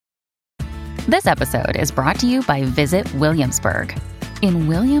This episode is brought to you by Visit Williamsburg. In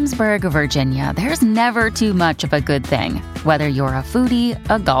Williamsburg, Virginia, there's never too much of a good thing. Whether you're a foodie,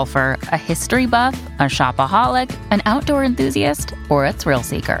 a golfer, a history buff, a shopaholic, an outdoor enthusiast, or a thrill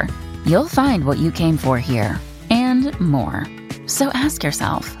seeker, you'll find what you came for here and more. So ask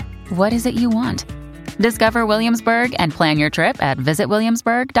yourself, what is it you want? Discover Williamsburg and plan your trip at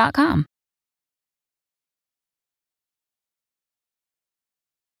visitwilliamsburg.com.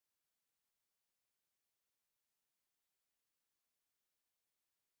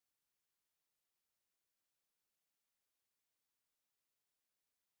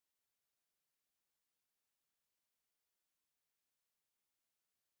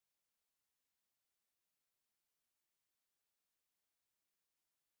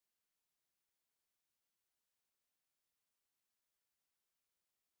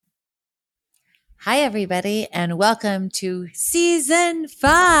 Hi, everybody, and welcome to Season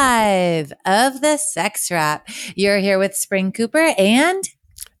 5 of The Sex Wrap. You're here with Spring Cooper and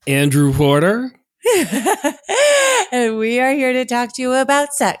Andrew Porter. And we are here to talk to you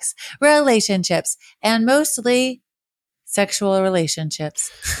about sex, relationships, and mostly sexual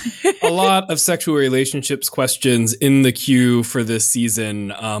relationships. A lot of sexual relationships questions in the queue for this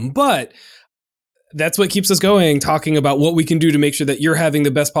season, but that's what keeps us going, talking about what we can do to make sure that you're having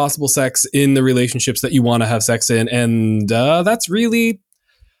the best possible sex in the relationships that you want to have sex in. And that's really,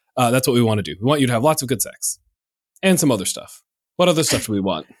 that's what we want to do. We want you to have lots of good sex and some other stuff. What other stuff do we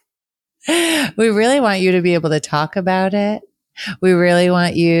want? We really want you to be able to talk about it. We really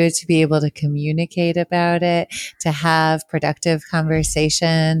want you to be able to communicate about it, to have productive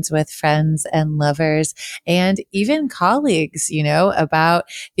conversations with friends and lovers and even colleagues, about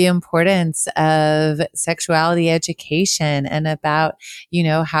the importance of sexuality education and about,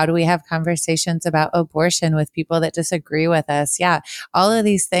 how do we have conversations about abortion with people that disagree with us? Yeah. All of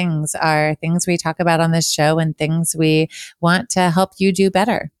these things are things we talk about on this show and things we want to help you do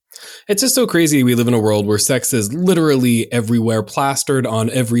better. It's just so crazy. We live in a world where sex is literally everywhere, plastered on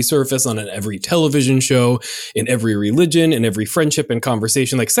every surface, on every television show, in every religion, in every friendship and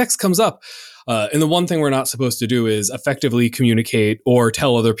conversation. Like, sex comes up. And the one thing we're not supposed to do is effectively communicate or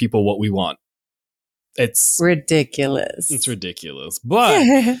tell other people what we want. It's ridiculous. It's ridiculous.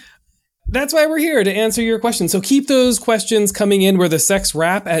 But that's why we're here, to answer your questions. So keep those questions coming in. We're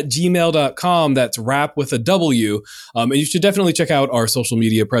thesexwrap@gmail.com. That's rap with a W. And you should definitely check out our social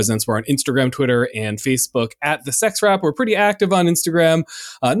media presence. We're on Instagram, Twitter, and Facebook at The Sex Wrap. We're pretty active on Instagram.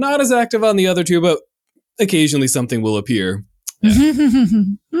 Not as active on the other two, but occasionally something will appear. Yeah.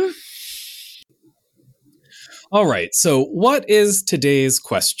 All right. So what is today's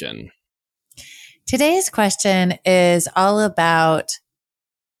question? Today's question is all about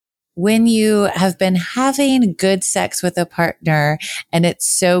when you have been having good sex with a partner and it's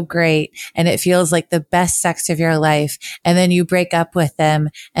so great and it feels like the best sex of your life, and then you break up with them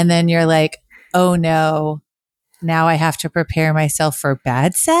and then you're like, oh no, now I have to prepare myself for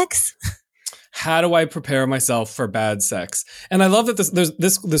bad sex. How do I prepare myself for bad sex? And I love that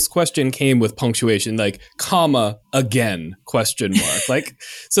this question came with punctuation, like comma again, question mark. Like,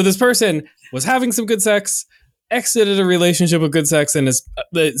 so this person was having some good sex, exited a relationship with good sex, and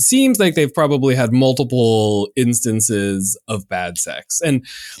it seems like they've probably had multiple instances of bad sex. And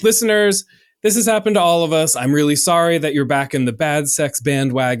listeners, this has happened to all of us. I'm really sorry that you're back in the bad sex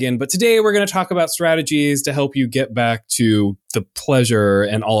bandwagon, but today we're going to talk about strategies to help you get back to the pleasure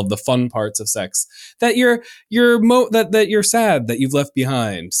and all of the fun parts of sex that you're sad that you've left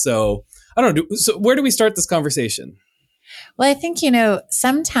behind. So I don't know. So where do we start this conversation? Well, I think,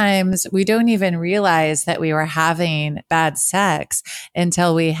 sometimes we don't even realize that we were having bad sex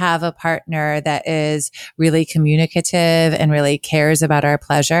until we have a partner that is really communicative and really cares about our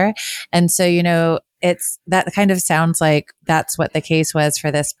pleasure. And so, it's that kind of sounds like that's what the case was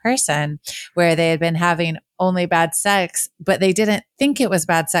for this person, where they had been having only bad sex, but they didn't think it was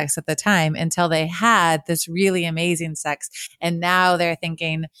bad sex at the time until they had this really amazing sex. And now they're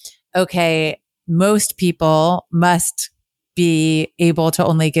thinking, okay, most people must be able to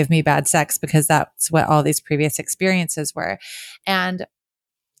only give me bad sex because that's what all these previous experiences were. And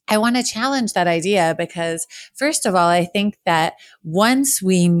I want to challenge that idea because, first of all, I think that once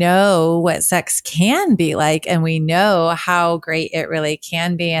we know what sex can be like and we know how great it really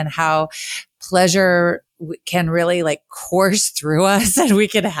can be and how pleasure can really course through us and we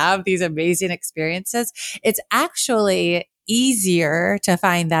can have these amazing experiences, it's actually easier to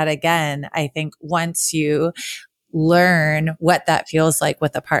find that again, I think, once you learn what that feels like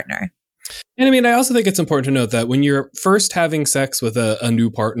with a partner. And I mean, I also think it's important to note that when you're first having sex with a new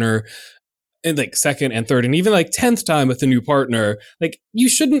partner, and like second and third and even like 10th time with a new partner, like you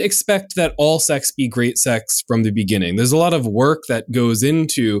shouldn't expect that all sex be great sex from the beginning. There's a lot of work that goes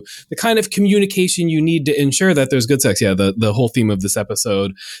into the kind of communication you need to ensure that there's good sex. Yeah, the whole theme of this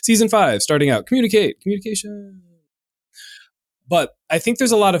episode, season 5, starting out, communication. But I think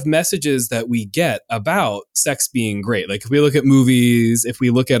there's a lot of messages that we get about sex being great. Like if we look at movies, if we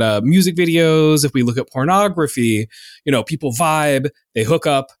look at music videos, if we look at pornography, people vibe, they hook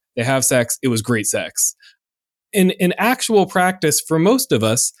up, they have sex, it was great sex. In actual practice, for most of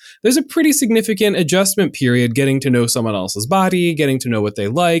us, there's a pretty significant adjustment period getting to know someone else's body, getting to know what they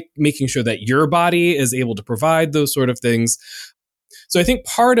like, making sure that your body is able to provide those sort of things. So I think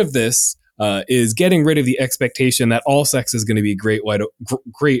part of this is getting rid of the expectation that all sex is going to be great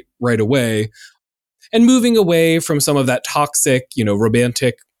right away, and moving away from some of that toxic,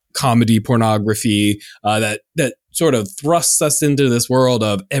 romantic comedy pornography that sort of thrusts us into this world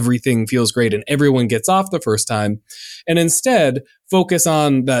of everything feels great and everyone gets off the first time, and instead focus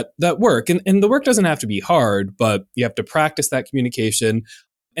on that work. And the work doesn't have to be hard, but you have to practice that communication.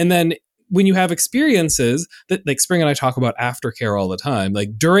 And then when you have experiences that, like Spring and I talk about aftercare all the time,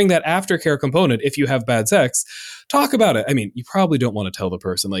 like during that aftercare component, if you have bad sex, talk about it. I mean, you probably don't want to tell the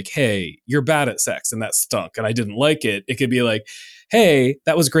person like, hey, you're bad at sex and that stunk and I didn't like it. It could be like, hey,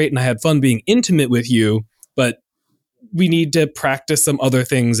 that was great and I had fun being intimate with you, but we need to practice some other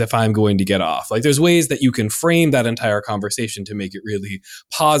things if I'm going to get off. Like there's ways that you can frame that entire conversation to make it really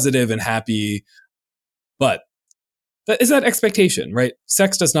positive and happy. But that is that expectation, right?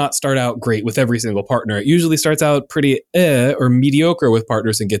 Sex does not start out great with every single partner. It usually starts out pretty or mediocre with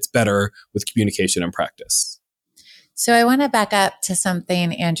partners and gets better with communication and practice. So I want to back up to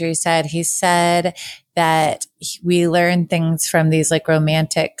something Andrew said. He said that we learn things from these like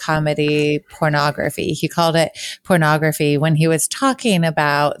romantic comedy pornography. He called it pornography when he was talking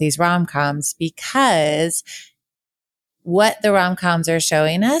about these rom-coms, because what the rom-coms are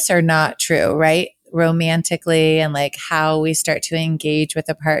showing us are not true, right? Romantically, and like how we start to engage with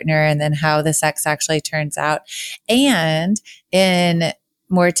a partner and then how the sex actually turns out. And in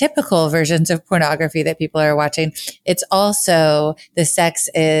more typical versions of pornography that people are watching, it's also the sex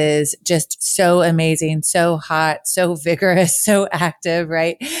is just so amazing, so hot, so vigorous, so active,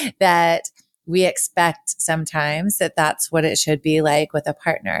 right? That we expect sometimes that that's what it should be like with a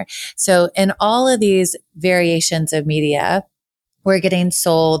partner. So in all of these variations of media, we're getting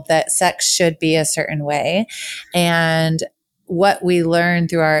sold that sex should be a certain way. And what we learn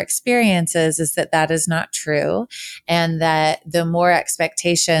through our experiences is that that is not true. And that the more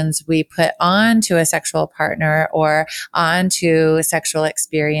expectations we put onto a sexual partner or onto sexual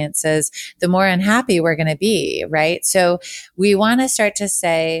experiences, the more unhappy we're going to be, right? So we want to start to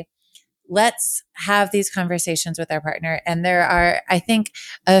say, let's have these conversations with our partner. And there are, I think,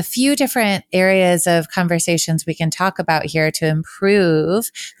 a few different areas of conversations we can talk about here to improve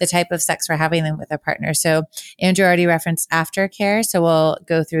the type of sex we're having with a partner. So Andrew already referenced aftercare. So we'll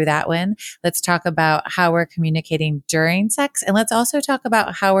go through that one. Let's talk about how we're communicating during sex. And let's also talk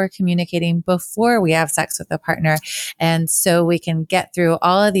about how we're communicating before we have sex with a partner. And so we can get through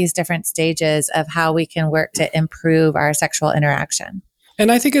all of these different stages of how we can work to improve our sexual interaction.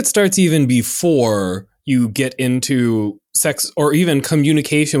 And I think it starts even before you get into sex or even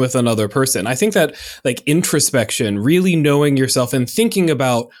communication with another person. I think that like introspection, really knowing yourself and thinking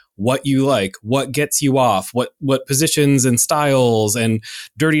about what you like, what gets you off, what positions and styles and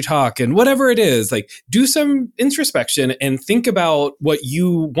dirty talk and whatever it is, like do some introspection and think about what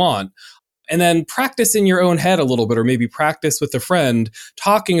you want. And then practice in your own head a little bit, or maybe practice with a friend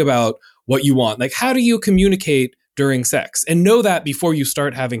talking about what you want. Like, how do you communicate during sex? And know that before you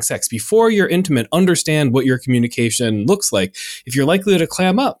start having sex, before you're intimate, understand what your communication looks like. If you're likely to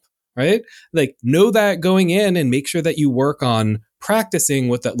clam up, right? Like know that going in and make sure that you work on practicing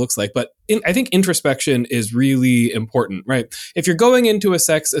what that looks like. But I think introspection is really important, right? If you're going into a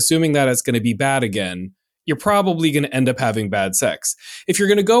sex assuming that it's going to be bad again, you're probably going to end up having bad sex. If you're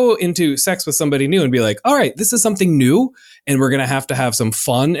going to go into sex with somebody new and be like, all right, this is something new and we're going to have some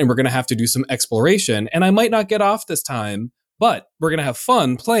fun and we're going to have to do some exploration. And I might not get off this time, but we're going to have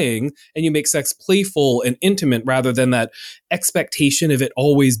fun playing, and you make sex playful and intimate rather than that expectation of it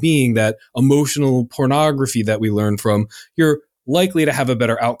always being that emotional pornography that we learn from. You're likely to have a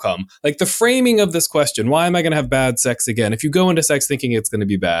better outcome. Like the framing of this question, why am I going to have bad sex again? If you go into sex thinking it's going to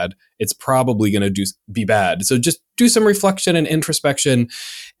be bad, it's probably going to be bad. So just do some reflection and introspection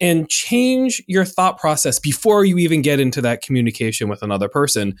and change your thought process before you even get into that communication with another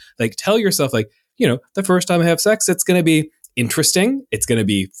person. Like tell yourself, like, the first time I have sex, it's going to be interesting. It's going to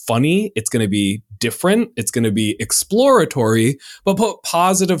be funny. It's going to be different. It's going to be exploratory, but put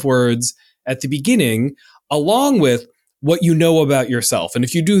positive words at the beginning, along with what you know about yourself. And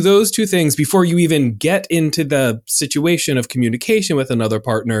if you do those two things before you even get into the situation of communication with another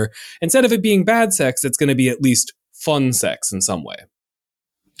partner, instead of it being bad sex, it's going to be at least fun sex in some way.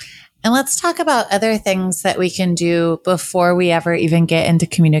 And let's talk about other things that we can do before we ever even get into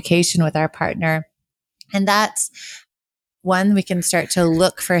communication with our partner. And that's one, we can start to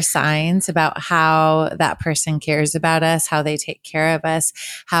look for signs about how that person cares about us, how they take care of us,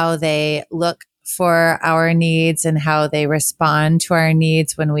 how they look for our needs and how they respond to our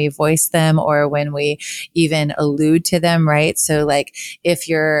needs when we voice them or when we even allude to them, right? So like if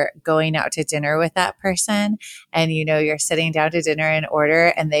you're going out to dinner with that person and you know you're sitting down to dinner in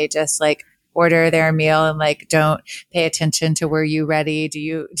order and they just like order their meal and like don't pay attention to were you ready? Do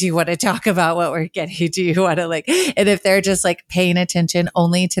you want to talk about what we're getting? Do you want to like, and if they're just like paying attention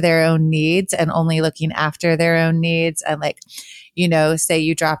only to their own needs and only looking after their own needs and like, you know, say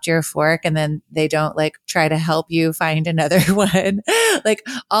you dropped your fork and then they don't like try to help you find another one. Like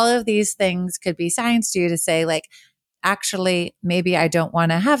all of these things could be signs to you to say like, actually, maybe I don't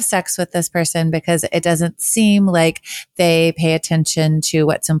want to have sex with this person because it doesn't seem like they pay attention to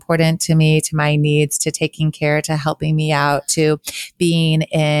what's important to me, to my needs, to taking care, to helping me out, to being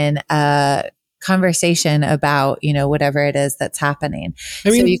in a conversation about, you know, whatever it is that's happening.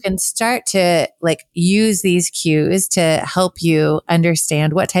 So you can start to like use these cues to help you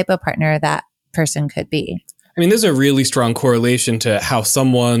understand what type of partner that person could be. I mean, there's a really strong correlation to how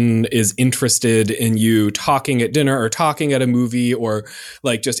someone is interested in you talking at dinner or talking at a movie or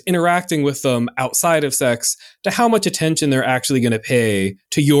like just interacting with them outside of sex to how much attention they're actually going to pay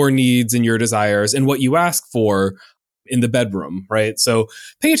to your needs and your desires and what you ask for in the bedroom, right? So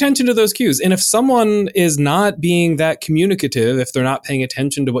pay attention to those cues. And if someone is not being that communicative, if they're not paying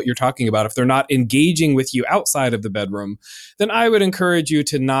attention to what you're talking about, if they're not engaging with you outside of the bedroom, then I would encourage you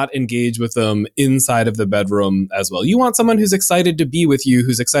to not engage with them inside of the bedroom as well. You want someone who's excited to be with you,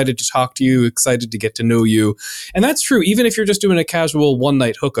 who's excited to talk to you, excited to get to know you. And that's true. Even if you're just doing a casual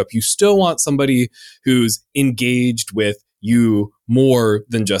one-night hookup, you still want somebody who's engaged with you more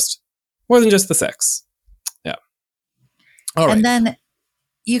than just the sex. All right. And then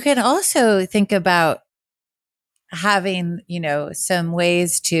you can also think about having, you know, some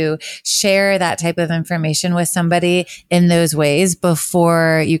ways to share that type of information with somebody in those ways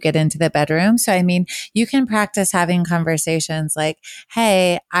before you get into the bedroom. So, I mean, you can practice having conversations like,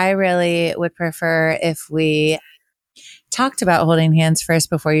 hey, I really would prefer if we talked about holding hands first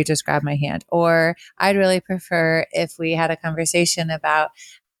before you just grab my hand. Or I'd really prefer if we had a conversation about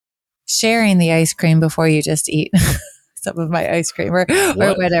sharing the ice cream before you just eat some of my ice cream or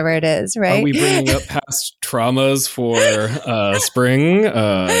whatever it is, right? Are we bringing up past traumas for spring?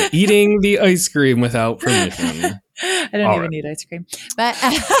 Eating the ice cream without permission. I don't even need ice cream. But,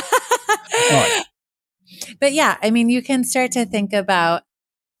 but yeah, I mean, you can start to think about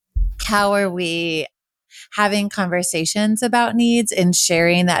how are we having conversations about needs and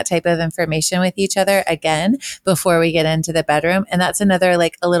sharing that type of information with each other again before we get into the bedroom. And that's another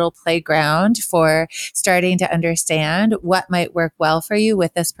like a little playground for starting to understand what might work well for you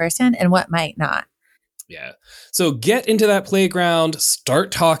with this person and what might not. Yeah. So get into that playground,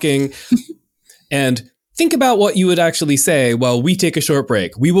 start talking, and think about what you would actually say while we take a short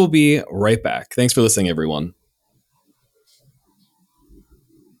break. We will be right back. Thanks for listening, everyone.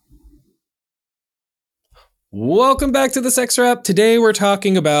 Welcome back to the Sex Wrap. Today we're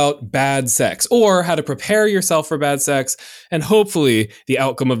talking about bad sex or how to prepare yourself for bad sex. And hopefully the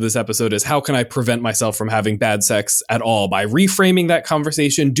outcome of this episode is how can I prevent myself from having bad sex at all by reframing that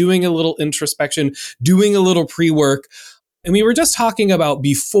conversation, doing a little introspection, doing a little pre-work. And we were just talking about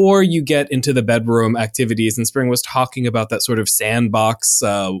before you get into the bedroom activities, and Spring was talking about that sort of sandbox,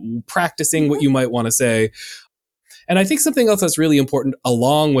 practicing what you might want to say. And I think something else that's really important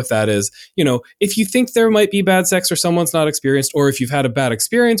along with that is, you know, if you think there might be bad sex or someone's not experienced, or if you've had a bad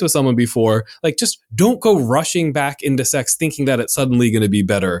experience with someone before, like just don't go rushing back into sex thinking that it's suddenly going to be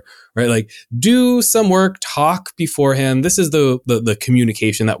better, right? Like do some work, talk beforehand. This is the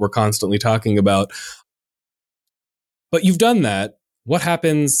communication that we're constantly talking about. But you've done that. What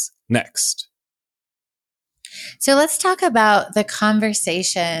happens next? So let's talk about the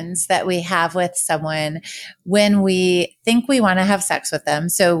conversations that we have with someone when we think we want to have sex with them.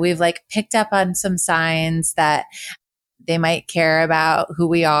 So we've like picked up on some signs that they might care about who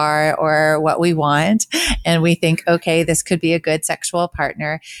we are or what we want. And we think, okay, this could be a good sexual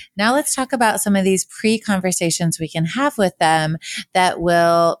partner. Now let's talk about some of these pre-conversations we can have with them that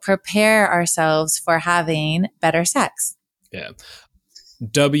will prepare ourselves for having better sex. Yeah.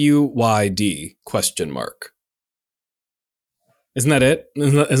 WYD ? Isn't that it?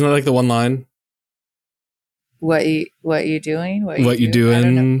 Isn't that like the one line? What you doing? What you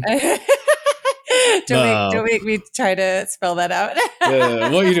doing? I don't know. Don't make me try to spell that out.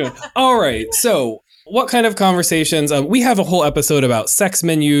 What are you doing? All right. So what kind of conversations? We have a whole episode about sex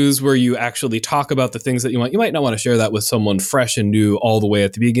menus where you actually talk about the things that you want. You might not want to share that with someone fresh and new all the way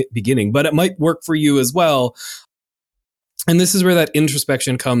at the beginning, but it might work for you as well. And this is where that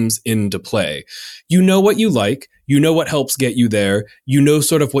introspection comes into play. You know what you like. You know what helps get you there. You know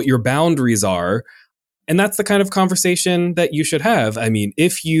sort of what your boundaries are. And that's the kind of conversation that you should have. I mean,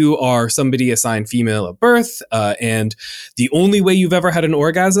 if you are somebody assigned female at birth, and the only way you've ever had an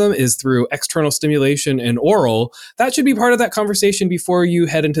orgasm is through external stimulation and oral, that should be part of that conversation before you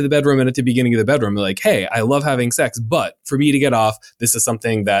head into the bedroom and at the beginning of the bedroom. Like, hey, I love having sex, but for me to get off, this is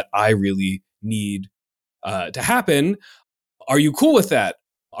something that I really need to happen. Are you cool with that?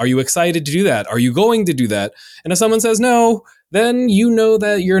 Are you excited to do that? Are you going to do that? And if someone says no, then you know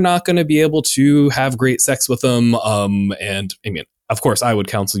that you're not going to be able to have great sex with them. And I mean, of course, I would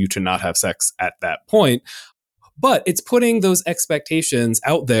counsel you to not have sex at that point. But it's putting those expectations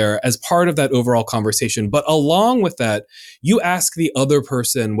out there as part of that overall conversation. But along with that, you ask the other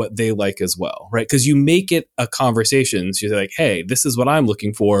person what they like as well, right? Because you make it a conversation. So you're like, hey, this is what I'm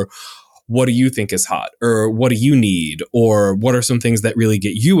looking for. What do you think is hot? Or what do you need? Or what are some things that really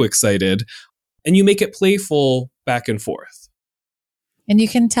get you excited? And you make it playful back and forth. And you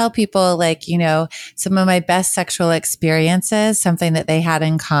can tell people like, you know, some of my best sexual experiences, something that they had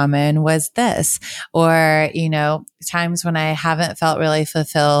in common was this, or, you know, times when I haven't felt really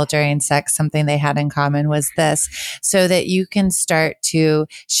fulfilled during sex, something they had in common was this, so that you can start to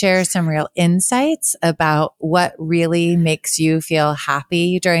share some real insights about what really makes you feel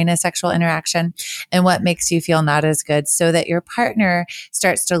happy during a sexual interaction and what makes you feel not as good, so that your partner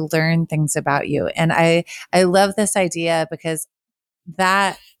starts to learn things about you. And I love this idea because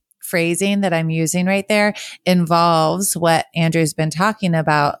that phrasing that I'm using right there involves what Andrew's been talking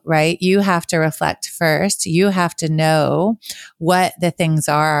about, right? You have to reflect first. You have to know what the things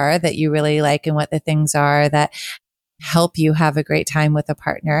are that you really like and what the things are that help you have a great time with a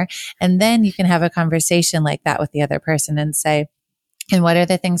partner. And then you can have a conversation like that with the other person and say, and what are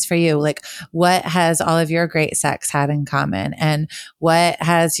the things for you? Like, what has all of your great sex had in common? And what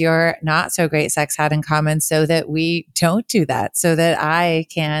has your not so great sex had in common, so that we don't do that, so that I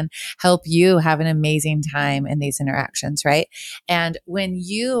can help you have an amazing time in these interactions, right? And when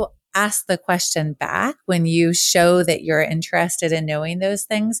you ask the question back, when you show that you're interested in knowing those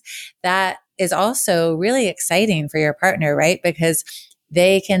things, that is also really exciting for your partner, right? Because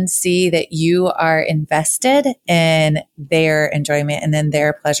they can see that you are invested in their enjoyment and in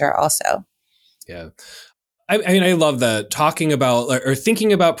their pleasure also. Yeah. I mean, I love that, talking about or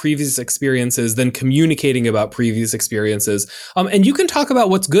thinking about previous experiences, then communicating about previous experiences. And you can talk about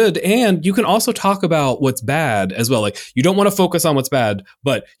what's good, and you can also talk about what's bad as well. Like, you don't want to focus on what's bad,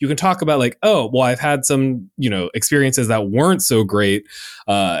 but you can talk about like, oh, well, I've had some, you know, experiences that weren't so great.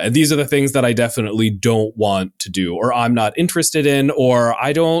 And these are the things that I definitely don't want to do, or I'm not interested in, or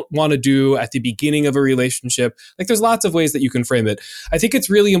I don't want to do at the beginning of a relationship. Like, there's lots of ways that you can frame it. I think it's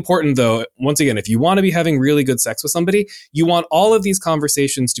really important, though, once again, if you want to be having really good sex with somebody, you want all of these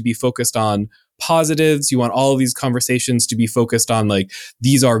conversations to be focused on positives. You want all of these conversations to be focused on like,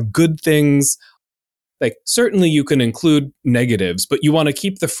 these are good things. Like, certainly you can include negatives, but you want to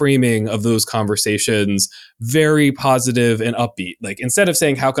keep the framing of those conversations very positive and upbeat. Like, instead of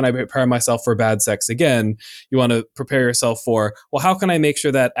saying, how can I prepare myself for bad sex again? You want to prepare yourself for, well, how can I make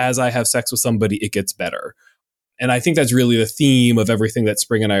sure that as I have sex with somebody, it gets better? And I think that's really the theme of everything that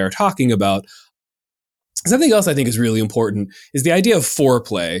Spring and I are talking about. Something else I think is really important is the idea of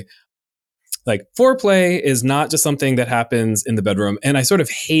foreplay. Like, foreplay is not just something that happens in the bedroom. And I sort of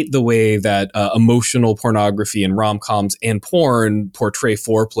hate the way that emotional pornography and rom-coms and porn portray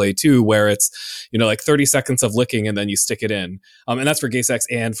foreplay too, where it's, you know, like 30 seconds of licking and then you stick it in. And that's for gay sex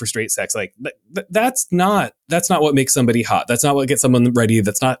and for straight sex. Like, that's not what makes somebody hot. That's not what gets someone ready.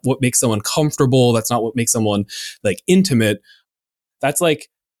 That's not what makes someone comfortable. That's not what makes someone like intimate. That's like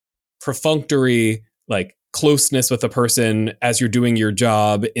perfunctory, like closeness with a person as you're doing your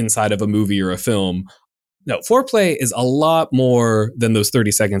job inside of a movie or a film. No, foreplay is a lot more than those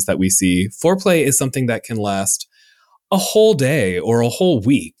 30 seconds that we see. Foreplay is something that can last a whole day or a whole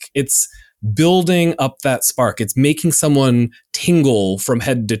week. It's building up that spark. It's making someone tingle from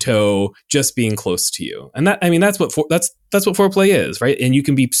head to toe just being close to you. And that, I mean, that's what foreplay is, right? And you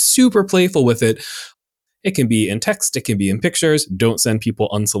can be super playful with it. It can be in text. It can be in pictures. Don't send people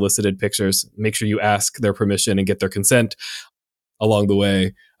unsolicited pictures. Make sure you ask their permission and get their consent. along the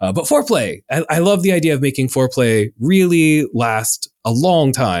way. But foreplay, I love the idea of making foreplay really last a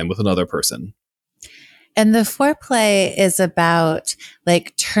long time with another person. And the foreplay is about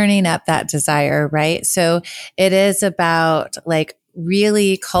like turning up that desire, right? So it is about like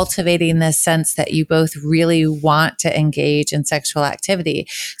really cultivating this sense that you both really want to engage in sexual activity.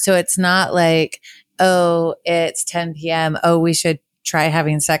 So it's not like, oh, it's 10 p.m. Oh, we should try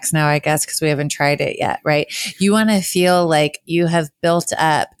having sex now, I guess, because we haven't tried it yet, right? You want to feel like you have built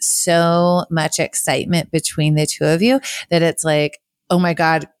up so much excitement between the two of you that it's like, oh my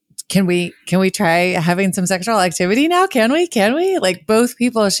God, can we try having some sexual activity now? Can we? Like both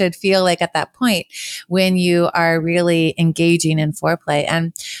people should feel like at that point when you are really engaging in foreplay.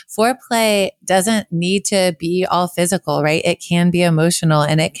 And foreplay doesn't need to be all physical, right? It can be emotional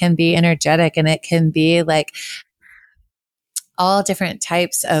and it can be energetic and it can be like all different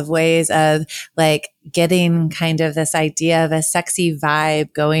types of ways of like getting kind of this idea of a sexy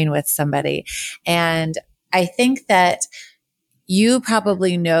vibe going with somebody. And I think that you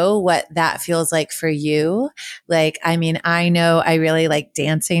probably know what that feels like for you. Like, I mean, I know I really like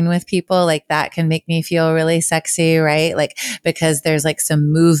dancing with people. Like that can make me feel really sexy, right? Like, because there's like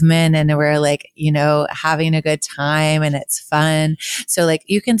some movement and we're like, you know, having a good time and it's fun. So like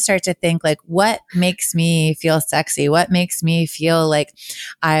you can start to think like, what makes me feel sexy? What makes me feel like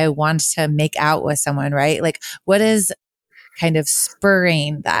I want to make out with someone, right? Like what is kind of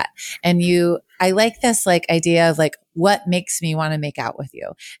spurring that? And I like this like idea of like, what makes me want to make out with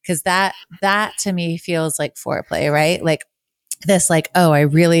you? Cause that to me feels like foreplay, right? Like this, like, oh, I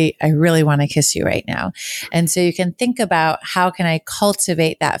really want to kiss you right now. And so you can think about how can I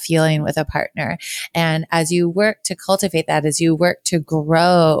cultivate that feeling with a partner? And as you work to cultivate that, as you work to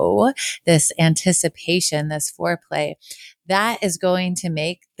grow this anticipation, this foreplay, that is going to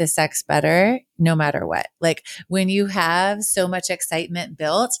make the sex better no matter what. Like when you have so much excitement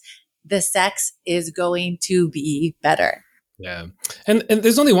built, the sex is going to be better. Yeah. And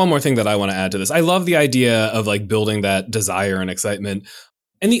there's only one more thing that I want to add to this. I love the idea of like building that desire and excitement.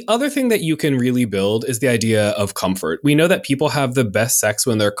 And the other thing that you can really build is the idea of comfort. We know that people have the best sex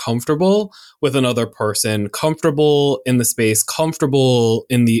when they're comfortable with another person, comfortable in the space, comfortable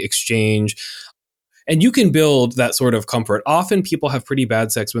in the exchange. And you can build that sort of comfort. Often people have pretty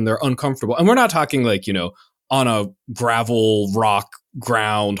bad sex when they're uncomfortable. And we're not talking like, you know, on a gravel, rock,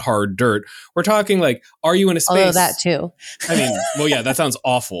 ground, hard dirt. We're talking like, are you in a space? Although that too. I mean, well, yeah, that sounds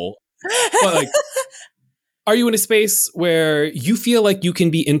awful. But like, are you in a space where you feel like you can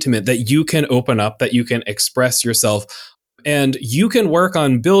be intimate, that you can open up, that you can express yourself, and you can work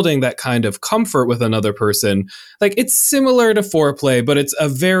on building that kind of comfort with another person? Like it's similar to foreplay, but it's a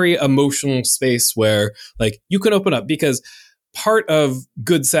very emotional space where like you can open up, because part of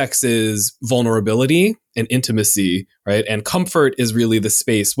good sex is vulnerability and intimacy, right? And comfort is really the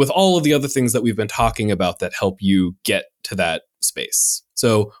space with all of the other things that we've been talking about that help you get to that space.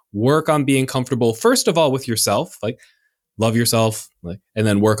 So work on being comfortable, first of all, with yourself, like love yourself, like, and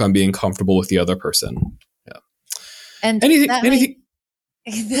then work on being comfortable with the other person. Yeah. And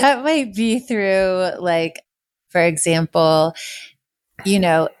that might be through like, for example, you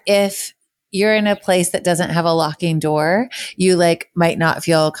know, if you're in a place that doesn't have a locking door, you like might not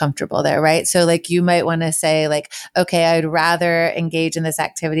feel comfortable there, right? So like you might want to say like, okay, I'd rather engage in this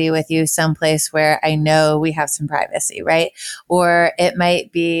activity with you someplace where I know we have some privacy, right? Or it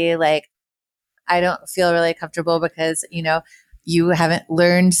might be like, I don't feel really comfortable because, you know, you haven't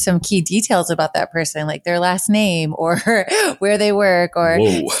learned some key details about that person, like their last name or where they work or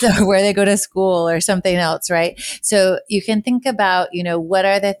so where they go to school or something else, right? So you can think about, you know, what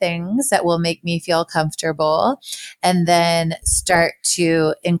are the things that will make me feel comfortable, and then start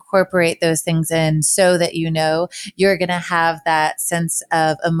to incorporate those things in so that, you know, you're going to have that sense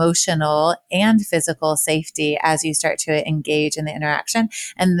of emotional and physical safety as you start to engage in the interaction.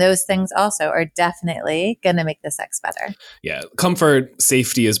 And those things also are definitely going to make the sex better. Yeah. Comfort,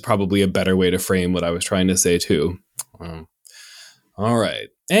 safety is probably a better way to frame what I was trying to say too. All right.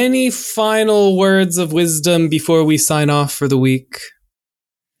 Any final words of wisdom before we sign off for the week?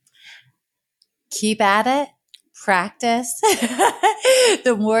 Keep at it. Practice.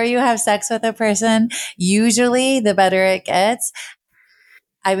 The more you have sex with a person, usually the better it gets.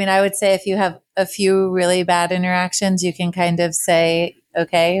 I mean, I would say if you have a few really bad interactions, you can kind of say,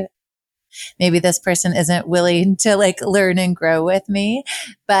 okay, maybe this person isn't willing to like learn and grow with me,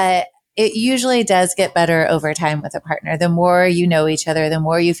 but it usually does get better over time with a partner. The more you know each other, the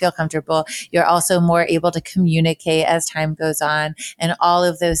more you feel comfortable, you're also more able to communicate as time goes on. And all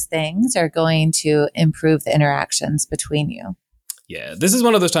of those things are going to improve the interactions between you. Yeah, this is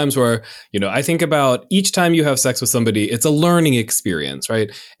one of those times where, I think about each time you have sex with somebody, it's a learning experience,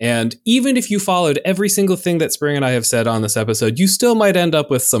 right? And even if you followed every single thing that Spring and I have said on this episode, you still might end up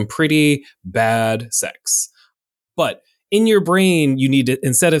with some pretty bad sex. But in your brain, you need to,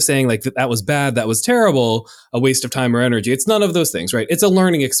 instead of saying like that was bad, that was terrible, a waste of time or energy, it's none of those things, right? It's a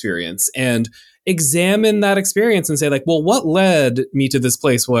learning experience. And examine that experience and say like, well, what led me to this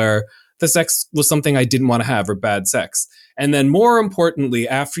place where the sex was something I didn't want to have or bad sex? And then more importantly,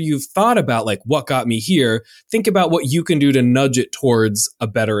 after you've thought about like what got me here, think about what you can do to nudge it towards a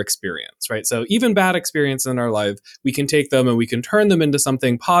better experience, right? So even bad experiences in our life, we can take them and we can turn them into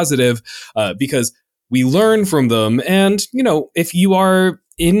something positive because we learn from them. And, if you are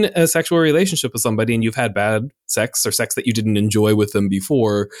in a sexual relationship with somebody and you've had bad sex or sex that you didn't enjoy with them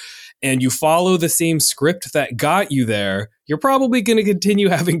before, and you follow the same script that got you there, you're probably going to continue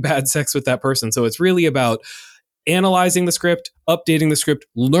having bad sex with that person. So it's really about analyzing the script, updating the script,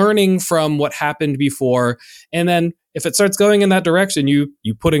 learning from what happened before. And then if it starts going in that direction, you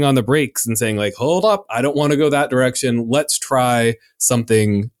putting on the brakes and saying like, hold up, I don't want to go that direction. Let's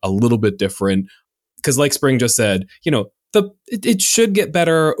something a little bit different. Because like Spring just said, it should get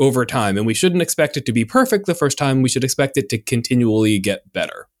better over time, and we shouldn't expect it to be perfect the first time. We should expect it to continually get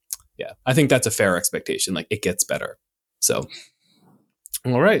better. Yeah, I think that's a fair expectation. Like it gets better. So,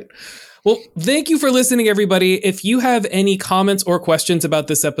 all right. Well, thank you for listening, everybody. If you have any comments or questions about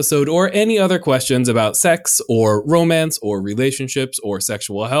this episode or any other questions about sex or romance or relationships or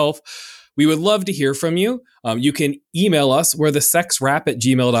sexual health, we would love to hear from you. You can email us. We're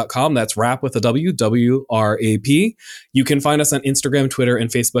thesexwrap@gmail.com. That's rap with a W, W-R-A-P. You can find us on Instagram, Twitter,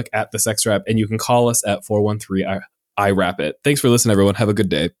 and Facebook at The Sex Wrap, and you can call us at 413-I-RAP-IT. Thanks for listening, everyone. Have a good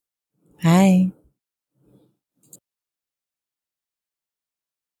day. Bye.